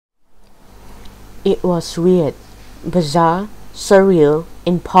It was weird, bizarre, surreal,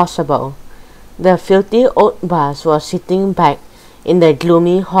 impossible. The filthy old bus was sitting back in the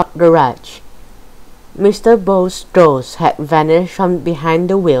gloomy hot garage. Mr. Bowes' drawers had vanished from behind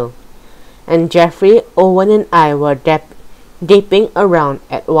the wheel, and Geoffrey, Owen, and I were dipping around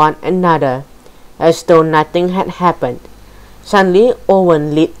at one another as though nothing had happened. Suddenly,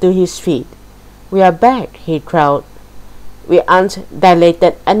 Owen leaped to his feet. "We are back," he crowed. "We aren't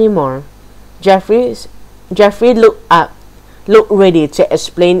dilated anymore." Geoffrey looked ready to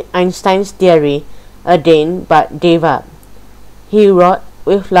explain Einstein's theory again, but gave up. He roared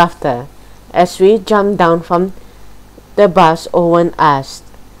with laughter. As we jumped down from the bus, Owen asked,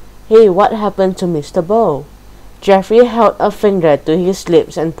 "Hey, what happened to Mr. Bow?" Geoffrey held a finger to his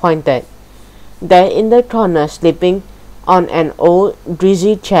lips and pointed. There in the corner, sleeping on an old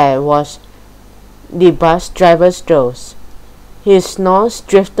greasy chair, was the bus driver's ghost. His snores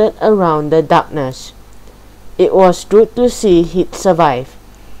drifted around the darkness. It was good to see he'd survived.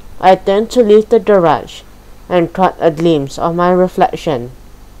 I turned to leave the garage and caught a glimpse of my reflection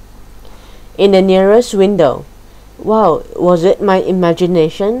in the nearest window. Wow, was it my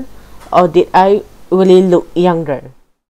imagination, or did I really look younger?